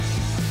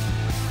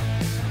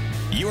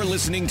You're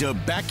listening to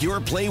Back Your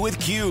Play with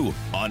Q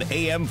on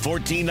AM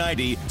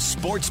 1490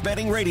 Sports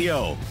Betting Radio.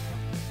 All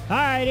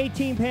right,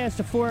 18 past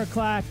the 4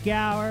 o'clock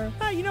hour.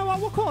 You know what?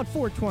 We'll call it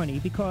 420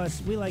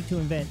 because we like to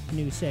invent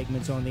new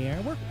segments on the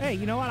air. Hey,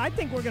 you know what? I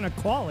think we're going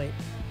to call it,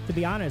 to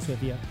be honest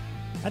with you,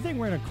 I think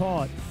we're going to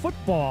call it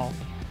football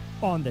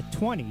on the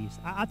 20s.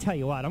 I'll tell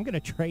you what, I'm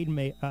going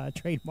to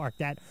trademark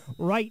that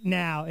right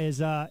now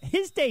as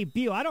his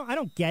debut. I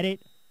don't get it.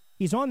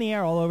 He's on the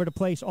air all over the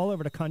place, all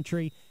over the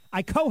country.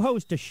 I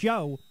co-host a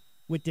show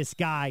with this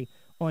guy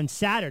on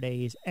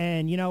Saturdays,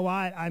 and you know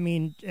what? I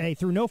mean, hey,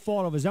 through no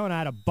fault of his own, I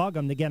had to bug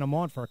him to get him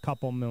on for a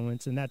couple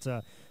moments, and that's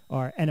our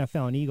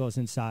NFL and Eagles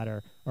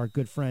insider, our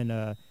good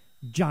friend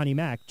Johnny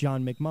Mac,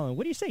 John McMullen.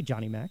 What do you say,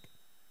 Johnny Mac?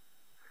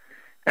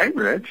 Hey,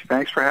 Rich.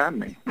 Thanks for having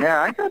me.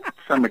 Yeah, I got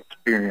some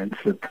experience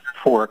at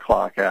 4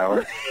 o'clock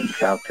hour in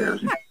South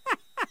Jersey.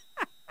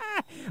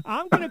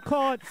 I'm going to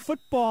call it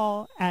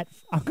football in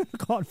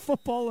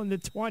the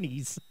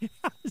 20s.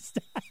 How's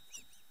that?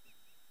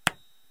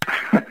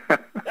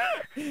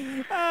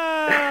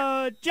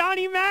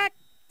 Johnny Mac,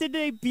 the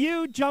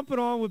debut, jumping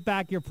on with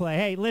Back Your Play.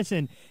 Hey,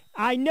 listen,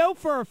 I know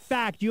for a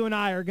fact you and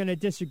I are going to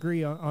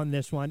disagree on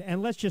this one,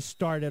 and let's just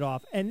start it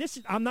off. And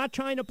I'm not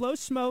trying to blow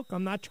smoke.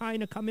 I'm not trying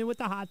to come in with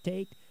a hot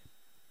take.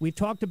 We've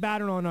talked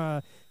about it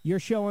on your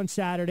show on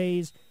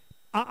Saturdays.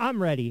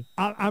 I'm ready.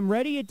 I'm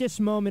ready at this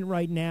moment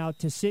right now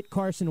to sit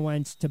Carson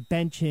Wentz, to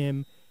bench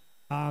him,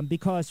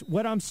 because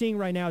what I'm seeing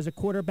right now is a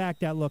quarterback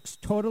that looks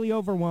totally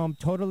overwhelmed,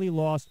 totally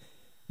lost,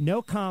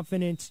 no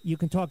confidence. You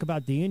can talk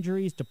about the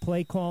injuries, the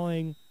play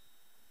calling,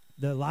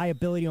 the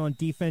liability on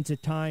defense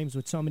at times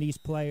with some of these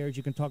players.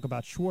 You can talk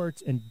about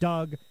Schwartz and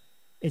Doug.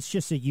 It's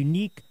just a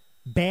unique,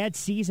 bad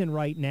season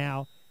right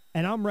now,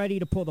 and I'm ready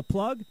to pull the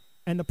plug.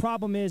 And the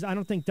problem is I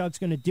don't think Doug's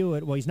going to do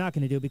it. Well, he's not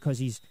going to do it because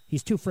he's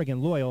too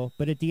friggin' loyal.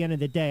 But at the end of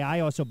the day, I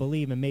also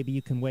believe, and maybe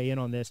you can weigh in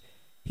on this,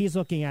 he's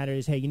looking at it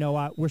as, hey, you know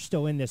what? We're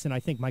still in this, and I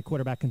think my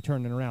quarterback can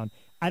turn it around.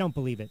 I don't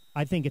believe it.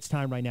 I think it's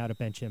time right now to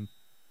bench him.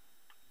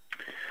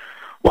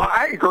 Well,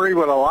 I agree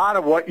with a lot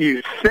of what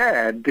you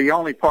said. The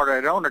only part I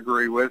don't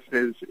agree with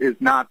is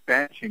not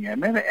benching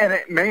him. And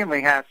it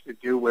mainly has to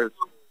do with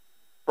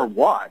for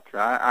what?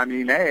 I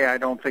mean, I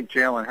don't think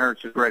Jalen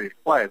Hurts is ready to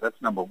play.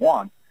 That's number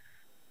one.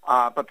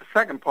 But the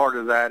second part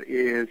of that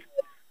is,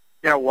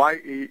 you know, why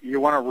you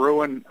want to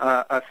ruin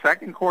a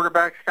second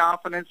quarterback's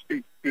confidence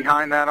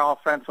behind that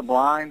offensive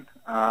line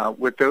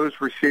with those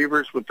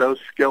receivers, with those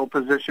skill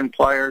position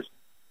players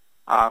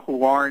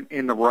who aren't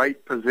in the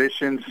right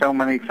position so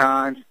many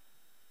times.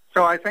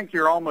 So I think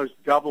you're almost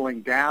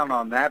doubling down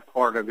on that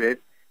part of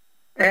it.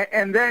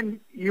 And then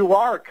you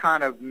are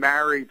kind of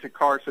married to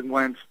Carson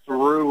Wentz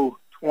through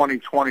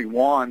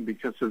 2021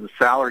 because of the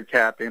salary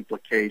cap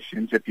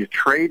implications. If you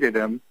traded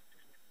him,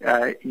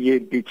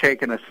 you'd be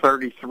taking a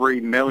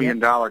 $33 million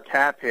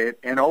cap hit.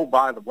 And, oh,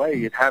 by the way,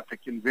 you'd have to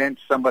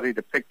convince somebody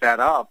to pick that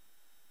up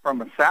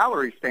from a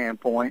salary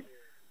standpoint.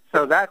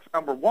 So that's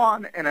number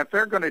one. And if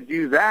they're going to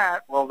do that,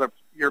 well,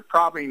 you're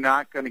probably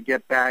not going to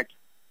get back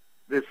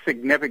this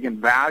significant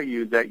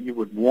value that you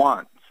would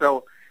want.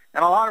 So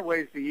in a lot of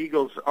ways, the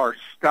Eagles are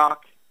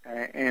stuck.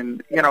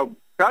 And, you know,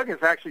 Doug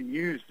has actually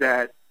used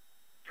that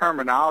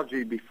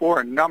terminology before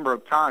a number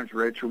of times,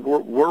 Rich.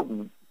 We're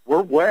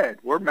wed.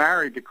 We're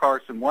married to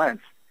Carson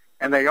Wentz,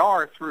 and they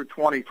are through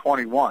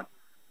 2021.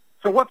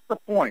 So what's the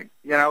point?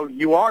 You know,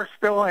 you are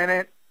still in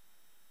it.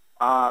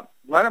 Let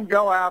them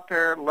go out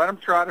there. Let them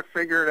try to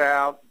figure it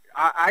out.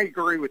 I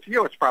agree with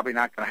you. It's probably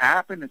not going to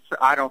happen.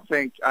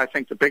 I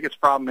think the biggest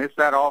problem is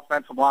that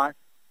offensive line.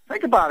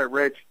 Think about it,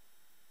 Rich.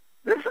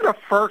 This is the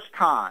first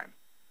time,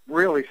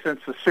 really, since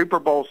the Super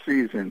Bowl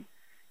season,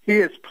 he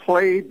has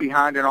played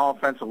behind an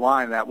offensive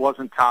line that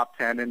wasn't top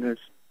 10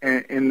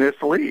 in this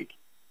league.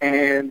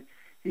 And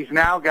he's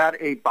now got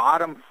a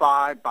bottom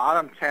 5,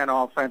 bottom 10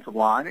 offensive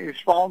line, and he's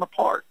falling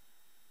apart.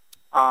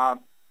 So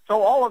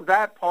all of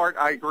that part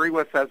I agree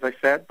with, as I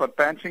said, but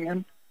benching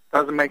him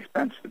doesn't make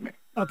sense to me.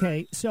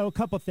 Okay, so a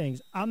couple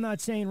things. I'm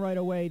not saying right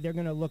away they're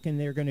going to look and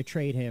they're going to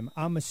trade him.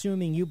 I'm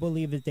assuming you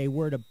believe that they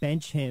were to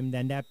bench him,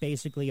 then that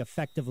basically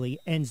effectively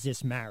ends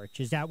this marriage.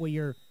 Is that what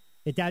do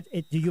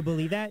you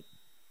believe that?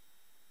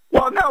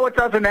 Well, no, it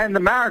doesn't end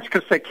the marriage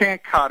because they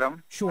can't cut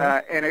him. Sure.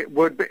 And it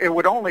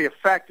would only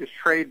affect his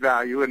trade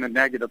value in a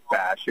negative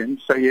fashion.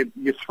 So you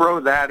throw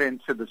that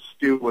into the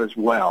stew as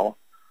well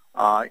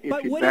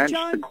if you bench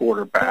the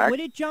quarterback.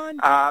 Would it, John?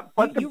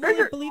 But you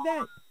really believe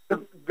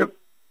that?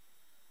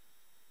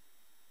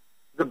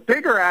 The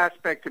bigger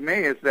aspect to me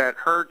is that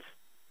Hurts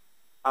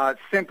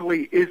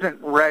simply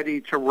isn't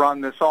ready to run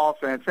this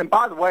offense. And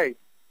by the way,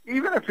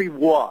 even if he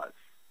was,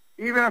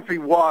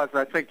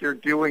 I think you're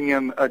doing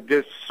him a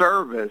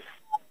disservice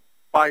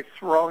by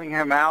throwing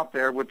him out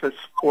there with the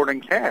supporting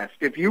cast.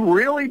 If you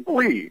really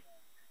believe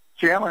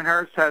Jalen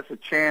Hurts has a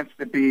chance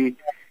to be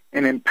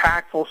an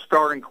impactful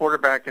starting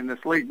quarterback in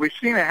this league, we've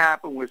seen it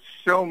happen with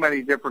so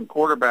many different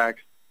quarterbacks.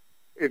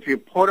 If you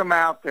put him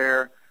out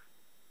there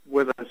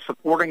with a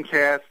supporting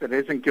cast that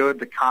isn't good,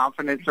 the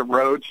confidence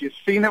erodes. You've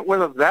seen it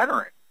with a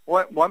veteran.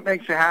 What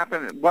makes it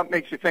happen? What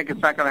makes you think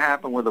it's not going to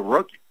happen with a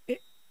rookie?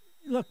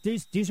 look,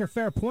 these are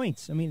fair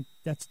points. I mean,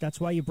 that's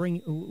why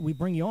we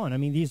bring you on. I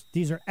mean,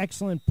 these are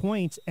excellent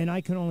points, and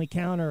I can only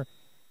counter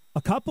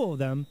a couple of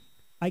them.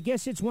 I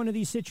guess it's one of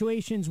these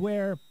situations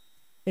where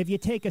if you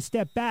take a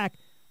step back,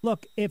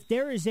 look, if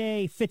there is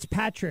a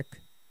Fitzpatrick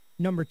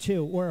number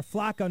 2 or a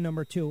Flacco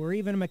number 2 or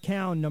even a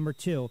McCown number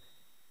 2,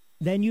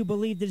 then you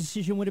believe the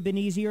decision would have been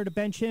easier to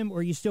bench him,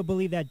 or you still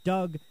believe that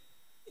Doug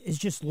is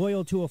just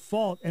loyal to a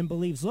fault and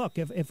believes, look,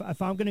 if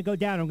I'm going to go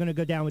down, I'm going to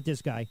go down with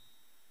this guy?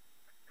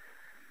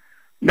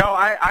 No,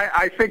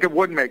 I think it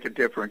would make a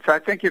difference. I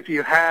think if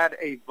you had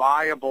a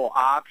viable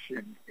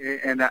option,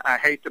 and I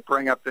hate to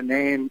bring up the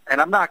name, and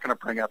I'm not going to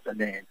bring up the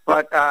name,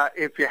 but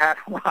if you had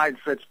a Ryan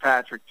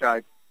Fitzpatrick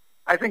type,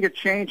 I think it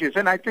changes,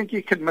 and I think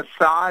you can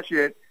massage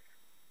it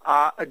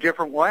a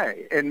different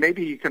way. And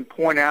maybe you can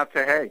point out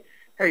to,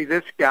 hey,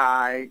 this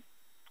guy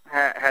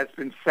has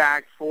been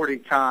sacked 40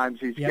 times.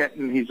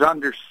 He's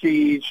under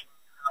siege,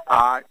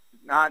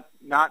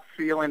 not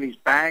feeling he's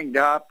banged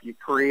up. You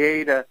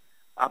create a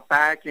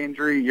back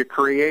injury. You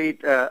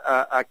create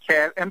a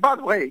calf. And by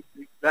the way,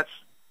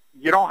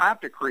 you don't have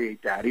to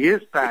create that. He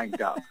is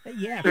banged up.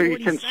 Yeah, so you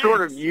can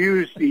sort of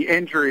use the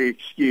injury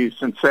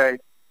excuse and say,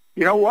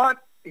 you know what?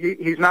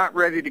 He's not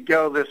ready to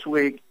go this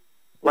week.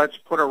 Let's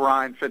put a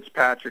Ryan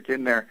Fitzpatrick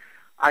in there.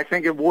 I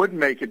think it would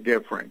make a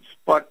difference.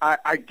 But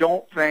I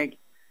don't think,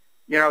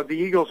 the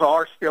Eagles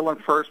are still in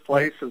first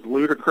place, as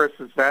ludicrous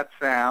as that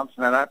sounds.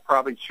 Now, that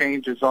probably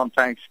changes on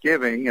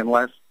Thanksgiving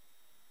unless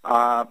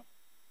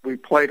we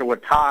play to a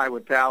tie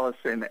with Dallas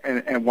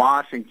and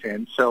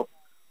Washington. So,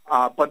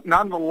 but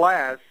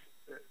nonetheless,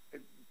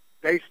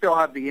 they still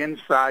have the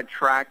inside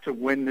track to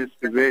win this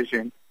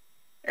division.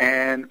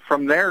 And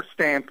from their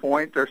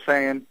standpoint, they're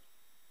saying,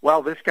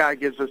 well, this guy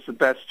gives us the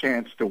best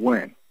chance to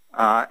win.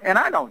 And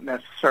I don't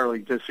necessarily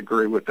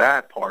disagree with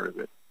that part of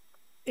it.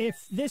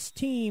 If this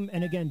team,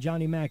 and again, John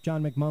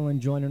McMullen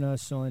joining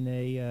us on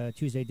a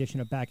Tuesday edition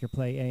of Back Your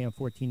Play, AM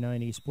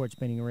 1490, Sports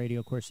Betting Radio,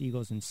 of course,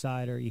 Eagles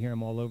Insider. You hear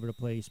him all over the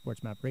place,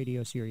 Sports Map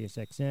Radio, Sirius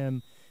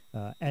XM,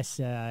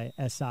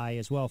 SI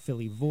as well,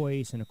 Philly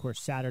Voice, and, of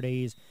course,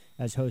 Saturdays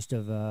as host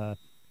of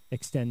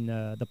Extend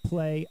the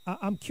Play.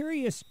 I'm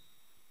curious,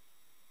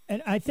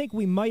 and I think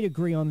we might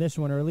agree on this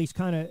one, or at least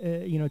kind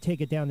of,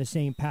 take it down the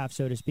same path,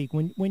 so to speak.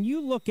 When you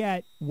look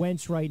at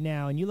Wentz right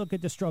now, and you look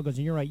at the struggles,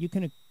 and you're right, you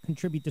can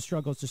contribute the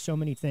struggles to so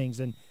many things,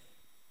 and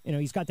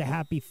he's got the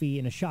happy feet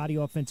and a shoddy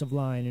offensive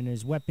line, and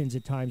his weapons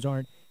at times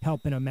aren't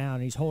helping him out,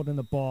 and he's holding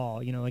the ball.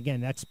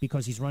 Again, that's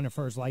because he's running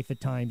for his life at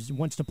times. He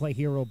wants to play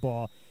hero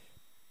ball.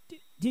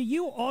 Do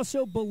you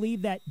also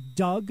believe that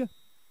Doug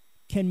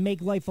can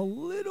make life a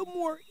little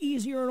more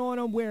easier on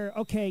him where,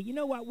 okay, you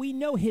know what, we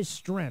know his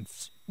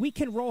strengths. We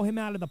can roll him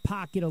out of the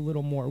pocket a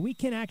little more. We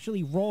can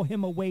actually roll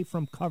him away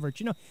from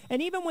coverage.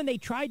 And even when they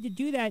tried to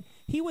do that,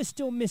 he was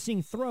still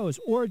missing throws.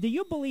 Or do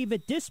you believe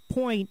at this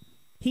point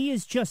he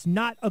is just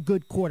not a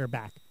good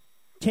quarterback?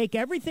 Take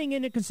everything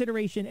into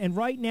consideration, and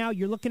right now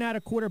you're looking at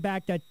a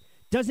quarterback that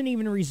doesn't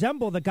even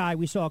resemble the guy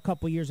we saw a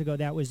couple years ago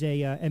that was a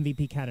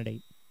MVP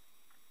candidate.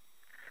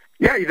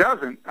 Yeah, he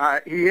doesn't.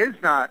 He is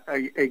not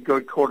a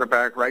good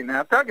quarterback right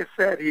now. Doug has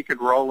said he could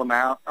roll him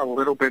out a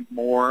little bit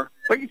more,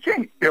 but you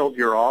can't build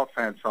your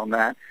offense on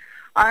that.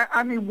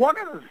 I mean, one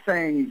of the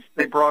things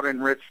they brought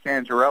in Rich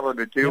Scangarello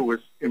to do was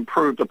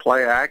improve the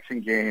play-action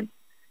game,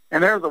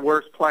 and they're the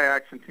worst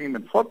play-action team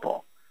in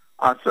football.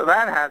 So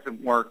that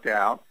hasn't worked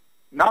out.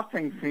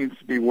 Nothing seems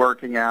to be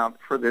working out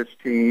for this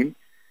team.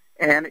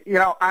 And,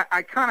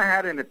 I kind of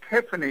had an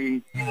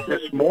epiphany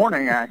this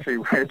morning, actually,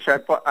 Rich.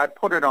 I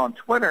put it on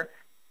Twitter.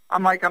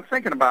 I'm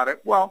thinking about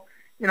it. Well,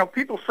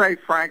 people say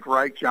Frank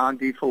Reich, John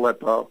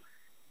DeFilippo,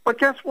 but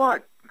guess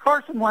what?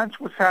 Carson Wentz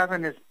was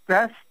having his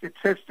best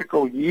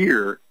statistical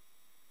year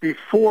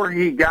before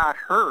he got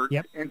hurt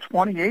in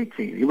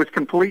 2018. He was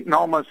completing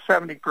almost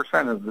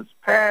 70% of his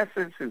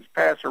passes. His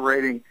passer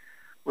rating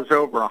was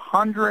over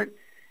 100.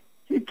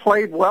 He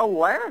played well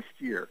last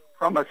year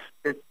from a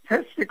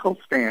statistical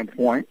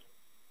standpoint,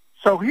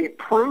 so he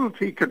proved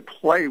he could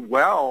play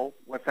well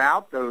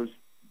without those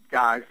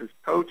guys as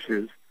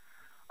coaches.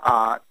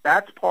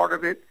 That's part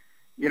of it.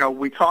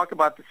 We talk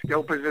about the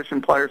skill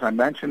position players. I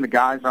mentioned the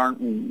guys aren't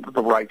in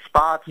the right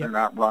spots. They're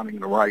not running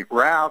the right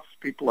routes.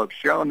 People have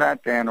shown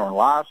that. Dan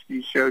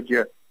Orlovsky showed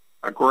you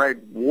a Greg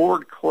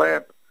Ward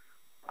clip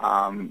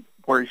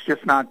where he's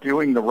just not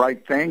doing the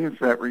right things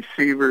that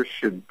receivers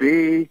should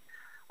be.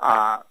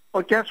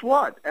 But guess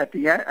what? At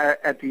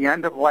the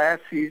end of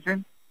last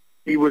season,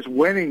 he was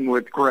winning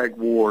with Greg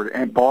Ward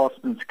and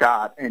Boston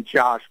Scott and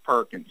Josh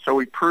Perkins. So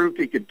he proved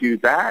he could do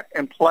that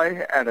and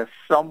play at a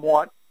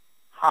somewhat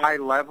high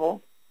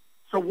level.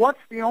 So what's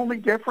the only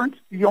difference?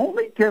 The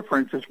only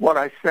difference is what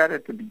I said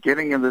at the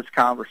beginning of this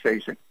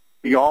conversation,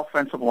 the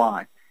offensive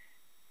line.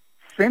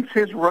 Since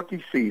his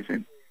rookie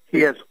season,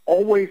 he has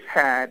always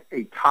had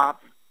a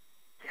top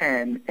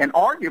 10 and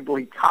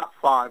arguably top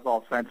 5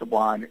 offensive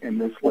line in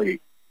this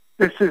league.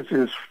 This is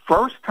his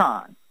first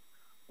time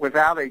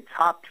without a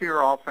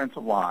top-tier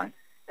offensive line,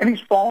 and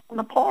he's fallen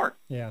apart.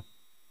 Yeah.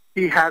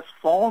 He has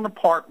fallen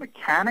apart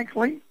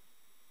mechanically.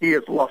 He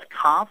has lost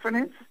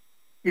confidence.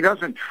 he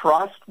doesn't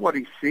trust what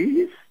he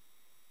sees,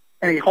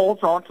 and he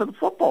holds on to the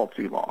football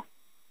too long.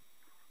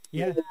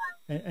 Yeah,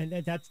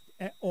 and that's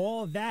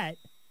all of that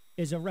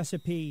is a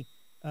recipe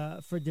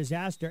for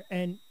disaster.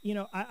 And, you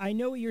know, I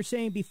know what you're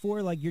saying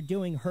before, like you're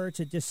doing Hurts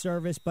a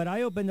disservice, but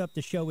I opened up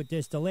the show with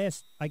this. The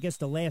last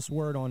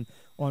word on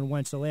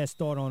Wentz, the last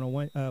thought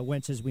on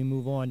Wentz as we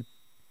move on.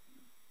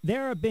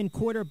 There have been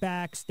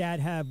quarterbacks that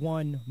have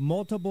won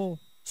multiple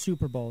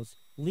Super Bowls,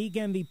 league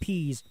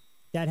MVPs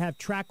that have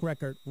track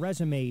record,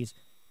 resumes.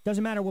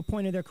 Doesn't matter what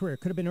point of their career.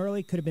 Could have been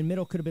early, could have been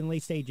middle, could have been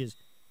late stages.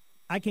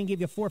 I can give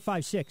you 4,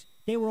 5, 6.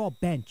 They were all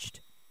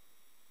benched,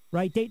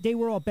 right? They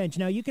were all benched.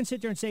 Now, you can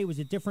sit there and say it was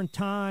a different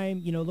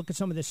time. You know, look at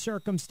some of the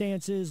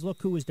circumstances.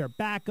 Look who was their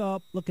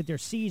backup. Look at their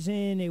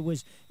season. It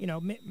was, you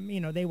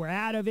know, they were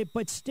out of it.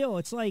 But still,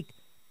 it's like,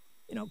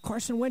 you know,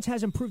 Carson Wentz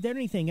hasn't proved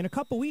anything. And a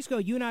couple weeks ago,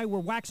 you and I were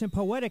waxing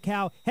poetic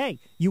how, hey,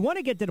 you want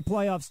to get to the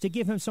playoffs to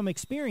give him some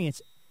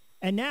experience.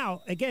 And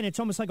now, again, it's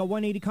almost like a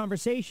 180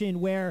 conversation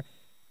where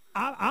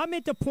I'm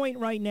at the point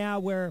right now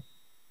where,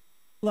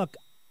 look,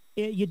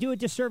 you do a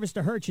disservice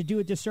to Hurts, you do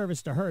a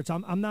disservice to Hurts.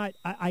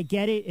 I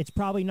get it. It's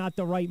probably not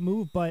the right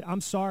move, but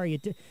I'm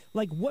sorry.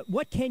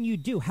 What can you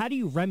do? How do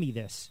you remedy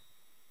this?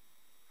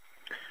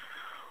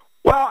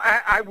 Well,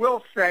 I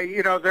will say,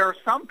 you know, there are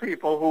some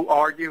people who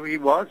argue he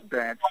was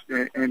benched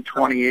in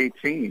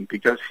 2018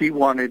 because he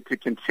wanted to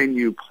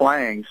continue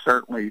playing,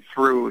 certainly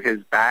through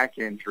his back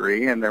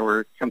injury, and there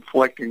were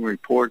conflicting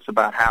reports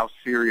about how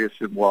serious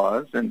it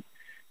was, and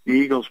the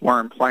Eagles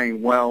weren't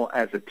playing well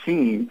as a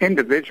team.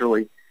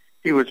 Individually,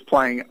 he was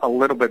playing a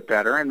little bit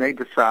better, and they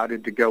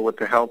decided to go with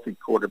the healthy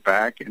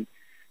quarterback, and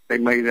they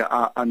made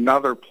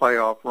another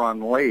playoff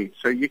run late.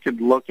 So you could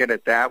look at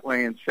it that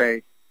way and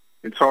say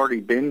it's already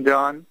been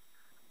done.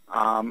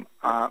 As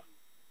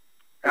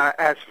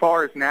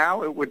far as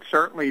now, it would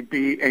certainly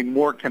be a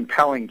more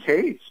compelling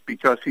case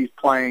because he's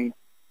playing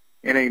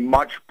in a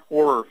much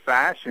poorer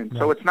fashion.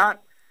 So it's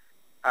not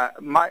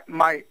my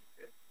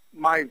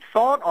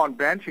thought on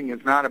benching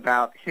is not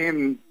about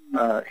him,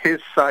 his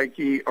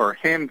psyche, or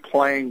him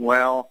playing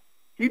well.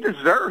 He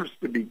deserves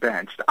to be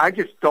benched. I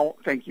just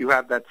don't think you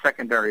have that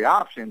secondary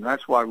option.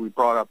 That's why we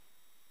brought up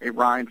a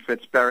Ryan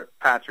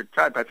Fitzpatrick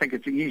type. I think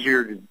it's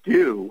easier to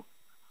do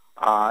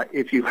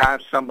if you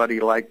have somebody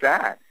like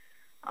that.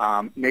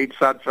 Nate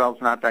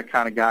Sudfeld's not that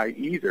kind of guy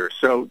either.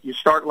 So you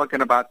start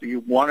looking about, do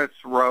you want to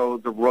throw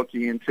the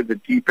rookie into the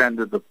deep end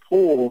of the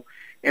pool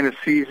in a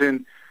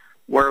season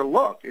where,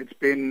 look, it's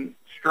been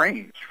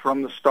strange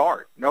from the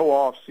start. No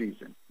off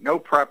season, no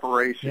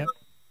preparation. Yep.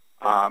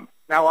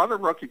 Now, other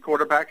rookie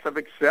quarterbacks have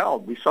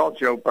excelled. We saw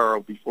Joe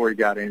Burrow before he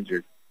got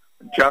injured.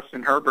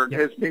 Justin Herbert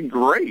has been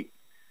great.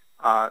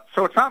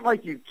 So it's not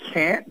like you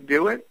can't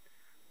do it.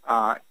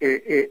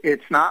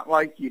 It's not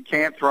like you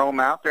can't throw him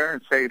out there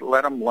and say,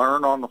 let him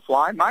learn on the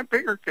fly. My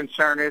bigger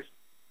concern is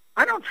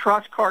I don't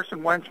trust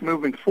Carson Wentz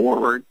moving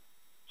forward,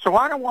 so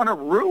I don't want to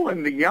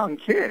ruin the young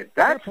kid.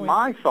 That's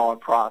my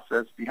thought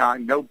process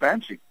behind no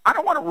benching. I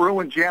don't want to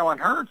ruin Jalen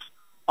Hurts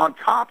on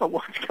top of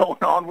what's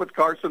going on with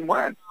Carson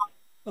Wentz.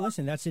 Well,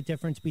 listen, that's the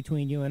difference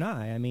between you and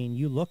I. I mean,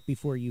 you look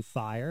before you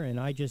fire, and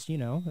I just,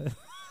 pull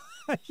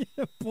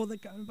the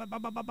gun.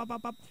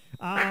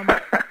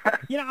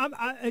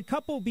 A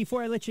couple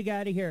before I let you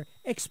get out of here.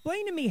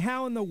 Explain to me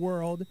how in the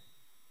world,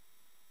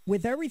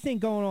 with everything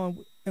going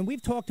on, and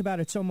we've talked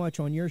about it so much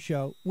on your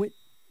show, with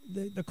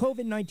the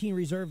COVID-19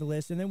 reserve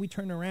list, and then we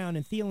turn around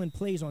and Thielen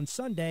plays on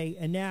Sunday,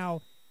 and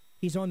now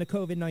he's on the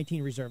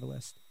COVID-19 reserve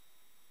list.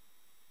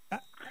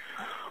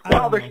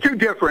 Well, there's two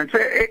differences.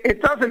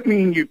 It doesn't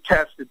mean you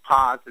tested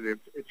positive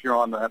if you're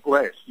on that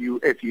list.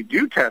 If you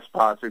do test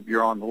positive,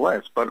 you're on the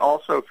list, but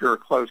also if you're a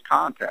close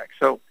contact.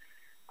 So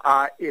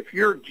if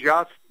you're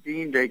just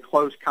deemed a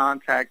close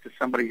contact to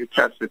somebody who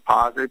tested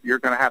positive, you're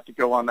going to have to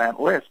go on that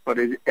list. But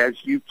as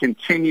you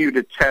continue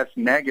to test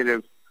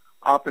negative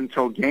up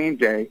until game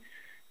day,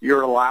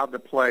 you're allowed to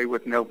play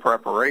with no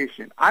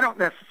preparation. I don't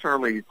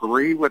necessarily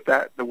agree with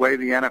that, the way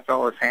the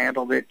NFL has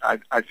handled it.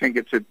 I think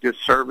it's a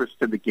disservice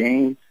to the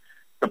game.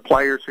 The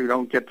players who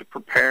don't get to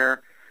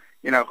prepare,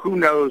 who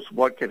knows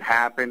what could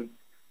happen,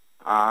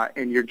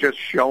 and you're just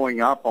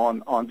showing up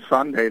on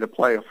Sunday to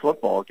play a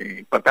football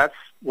game. But that's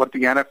what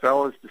the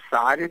NFL has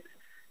decided.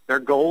 Their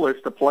goal is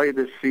to play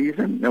this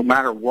season no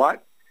matter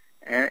what,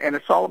 and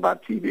it's all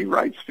about TV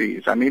rights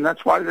fees. I mean,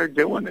 that's why they're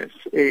doing this.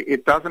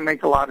 It doesn't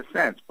make a lot of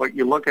sense. But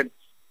you look at,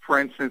 for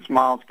instance,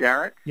 Myles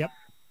Garrett. Yep.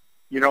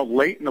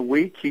 Late in the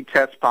week, he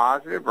tests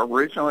positive.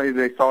 Originally,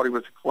 they thought he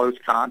was a close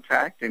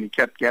contact, and he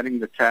kept getting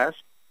the test.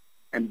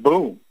 And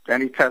boom, then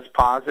he tests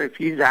positive.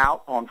 He's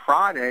out on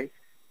Friday.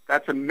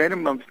 That's a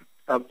minimum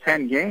of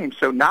 10 games.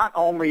 So not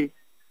only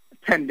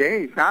 10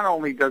 days, not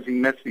only does he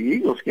miss the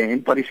Eagles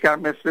game, but he's got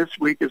to miss this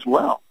week as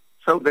well.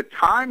 So the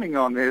timing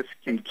on this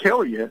can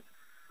kill you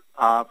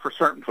for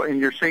certain.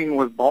 And you're seeing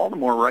with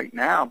Baltimore right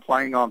now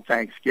playing on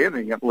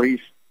Thanksgiving, at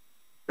least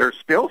they're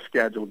still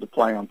scheduled to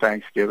play on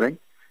Thanksgiving.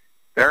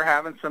 They're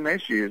having some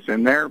issues,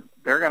 and they're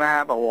going to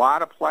have a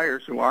lot of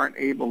players who aren't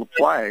able to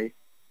play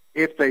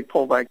if they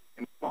pull that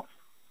game off.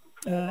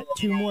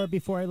 Two more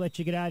before I let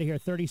you get out of here.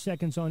 30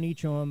 seconds on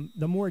each of them.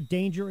 The more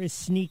dangerous,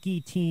 sneaky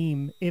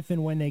team, if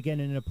and when they get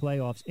into the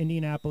playoffs,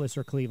 Indianapolis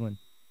or Cleveland?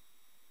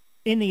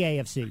 In the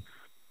AFC.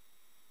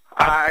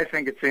 I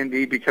think it's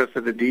Indy because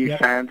of the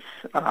defense.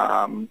 Yep.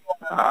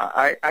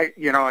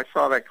 I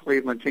saw that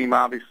Cleveland team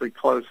obviously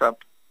close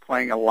up,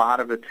 paying a lot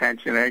of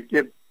attention. I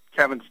give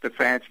Kevin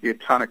Stefanski a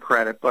ton of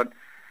credit, but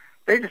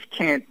they just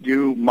can't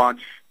do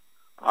much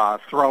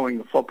throwing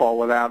the football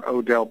without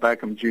Odell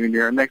Beckham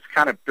Jr., and they've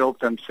kind of built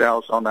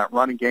themselves on that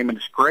running game, and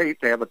it's great.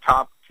 They have a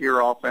top-tier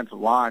offensive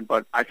line,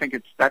 but I think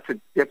that's a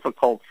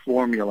difficult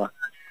formula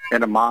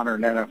in a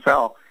modern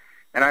NFL,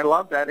 and I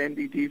love that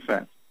Indy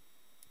defense.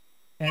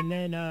 And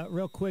then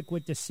real quick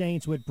with the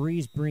Saints, with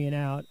Breeze being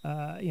out,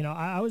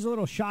 I was a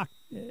little shocked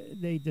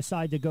they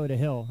decided to go to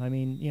Hill. I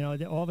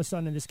mean, all of a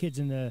sudden this kid's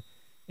in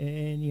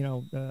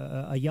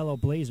a yellow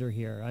blazer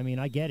here. I mean,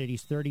 I get it.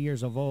 He's 30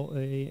 years of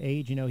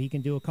age. He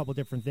can do a couple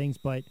different things.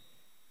 But,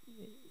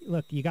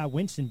 look, you got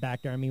Winston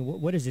back there. I mean,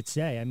 what does it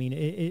say? I mean,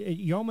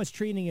 you're almost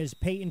treating it as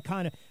Peyton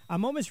kind of –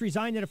 I'm almost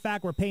resigned to the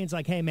fact where Peyton's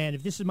like, hey, man,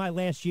 if this is my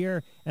last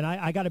year and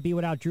I got to be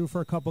without Drew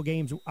for a couple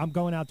games, I'm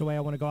going out the way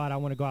I want to go out. I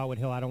want to go out with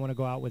Hill. I don't want to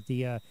go out with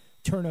the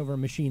turnover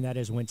machine that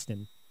is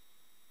Winston.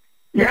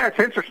 Yeah, it's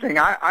interesting.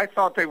 I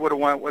thought they would have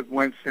went with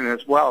Winston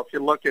as well. If you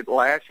look at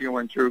last year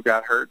when Drew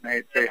got hurt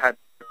and they had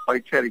 –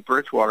 like Teddy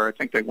Bridgewater, I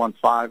think they won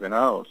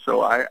 5-0.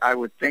 So I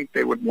would think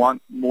they would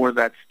want more of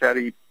that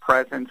steady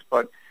presence.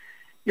 But,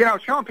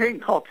 Sean Payton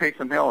called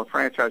Taysom Hill a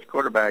franchise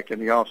quarterback in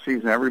the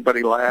offseason.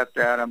 Everybody laughed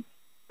at him.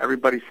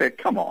 Everybody said,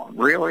 come on,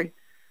 really?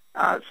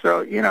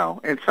 So,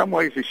 in some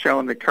ways he's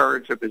showing the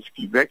courage of his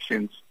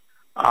convictions,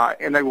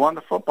 and they won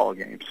the football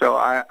game. So,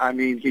 I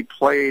mean, he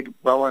played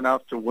well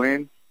enough to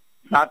win.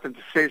 Not the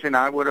decision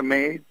I would have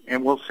made,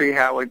 and we'll see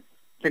how it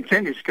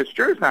continues, because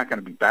Drew's not going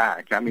to be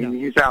back. I mean,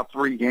 he's out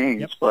 3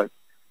 games, but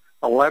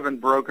 11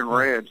 broken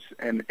ribs.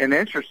 And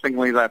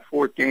interestingly, that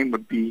 4th game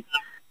would be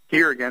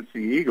here against the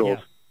Eagles.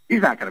 Yeah.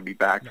 He's not going to be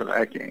back for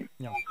that game.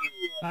 No.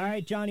 All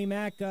right, Johnny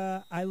Mac,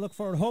 I look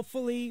forward.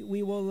 Hopefully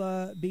we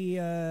will be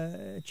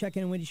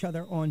checking in with each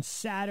other on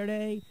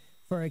Saturday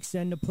for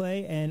Extend to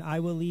Play, and I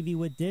will leave you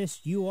with this.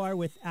 You are,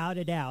 without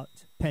a doubt,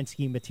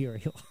 Penske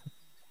material.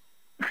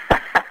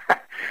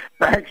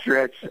 Thanks,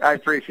 Rich. I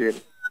appreciate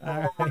it.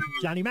 All right,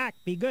 Johnny Mac,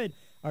 be good.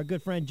 Our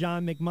good friend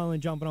John McMullen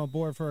jumping on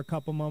board for a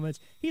couple moments.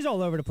 He's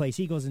all over the place.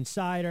 Eagles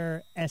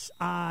Insider,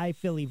 SI,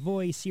 Philly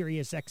Voice,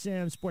 Sirius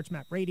XM, Sports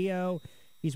Map Radio.